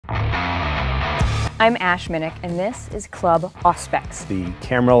I'm Ash Minnick, and this is Club Auspex. The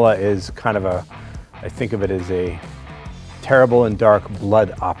Camarilla is kind of I think of it as a terrible and dark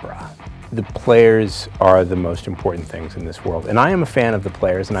blood opera. The players are the most important things in this world, and I am a fan of the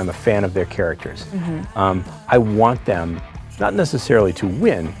players, and I'm a fan of their characters. I want them, not necessarily to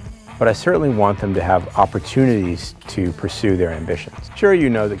win, but I certainly want them to have opportunities to pursue their ambitions. Sure,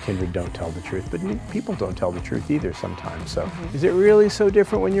 you know that kindred don't tell the truth, but people don't tell the truth either sometimes. So is it really so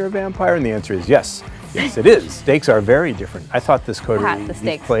different when you're a vampire? And the answer is yes. Yes, it is. Stakes are very different. I thought this coterie, The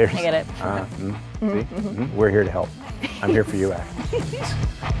stakes. players, I get it. We're here to help. I'm here for you, Ash.